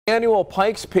Annual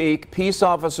Pikes Peak Peace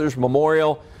Officers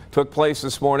Memorial took place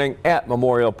this morning at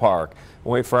Memorial Park. A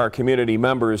way for our community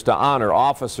members to honor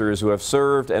officers who have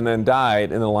served and then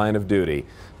died in the line of duty.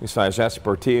 News 5's Jesse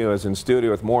Portillo is in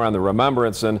studio with more on the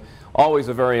remembrance, and always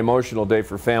a very emotional day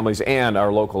for families and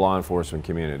our local law enforcement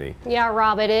community. Yeah,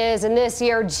 Rob, it is. And this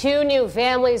year, 2 new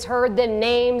families heard the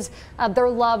names of their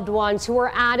loved ones who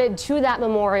were added to that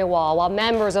memorial wall, while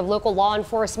members of local law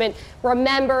enforcement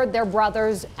remembered their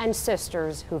brothers and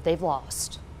sisters who they've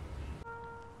lost.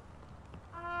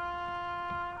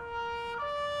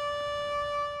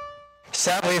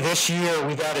 Sadly, this year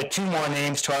we've added 2 more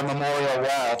names to our memorial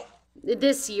wall.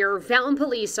 This year, Fountain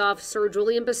Police Officer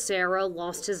Julian Becerra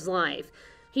lost his life.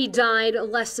 He died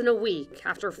less than a week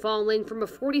after falling from a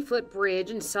 40-foot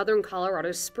bridge in southern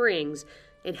Colorado Springs.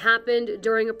 It happened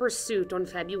during a pursuit on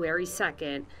February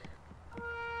 2nd.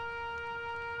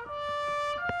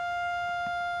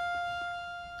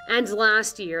 And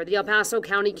last year, the El Paso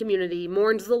County community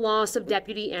mourned the loss of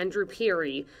Deputy Andrew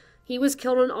Peary. He was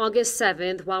killed on August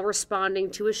 7th while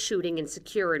responding to a shooting in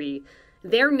security.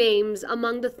 Their names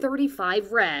among the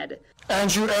 35 read: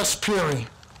 Andrew S. Peary,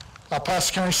 El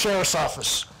Paso County Sheriff's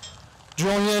Office.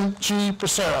 Julian G.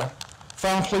 Becerra,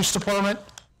 Fountain Police Department.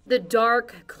 The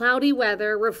dark, cloudy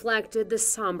weather reflected the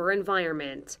somber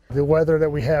environment. The weather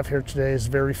that we have here today is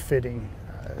very fitting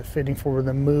for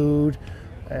the mood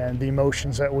and the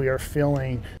emotions that we are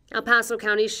feeling. El Paso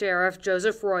County Sheriff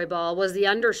Joseph Roybal was the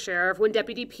undersheriff when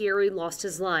Deputy Peary lost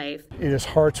his life. It is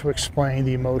hard to explain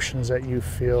the emotions that you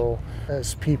feel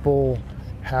as people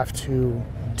have to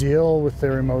deal with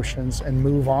their emotions and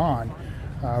move on,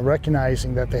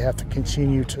 recognizing that they have to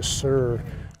continue to serve.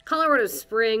 Colorado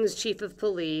Springs Chief of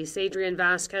Police Adrian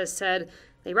Vasquez said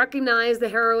they recognize the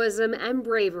heroism and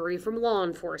bravery from law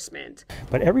enforcement.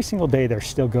 But every single day they're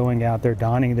still going out, they're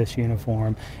donning this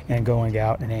uniform and going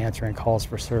out and answering calls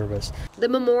for service. The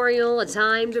memorial, a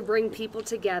time to bring people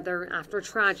together after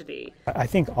tragedy. I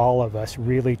think all of us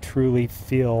really truly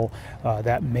feel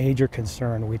that major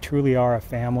concern. We truly are a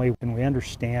family, and we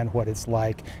understand what it's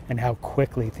like and how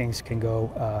quickly things can go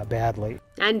badly.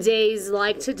 And days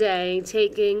like today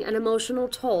taking an emotional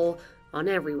toll on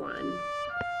everyone.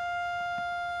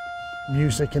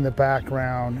 Music in the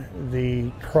background,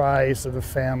 the cries of the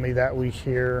family that we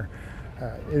hear,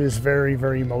 it is very,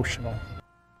 very emotional.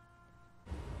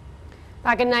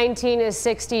 Back in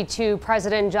 1962,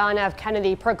 President John F.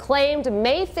 Kennedy proclaimed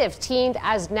May 15th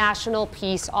as National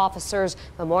Peace Officers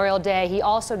Memorial Day. He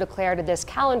also declared this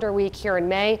calendar week here in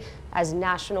May as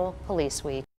National Police Week.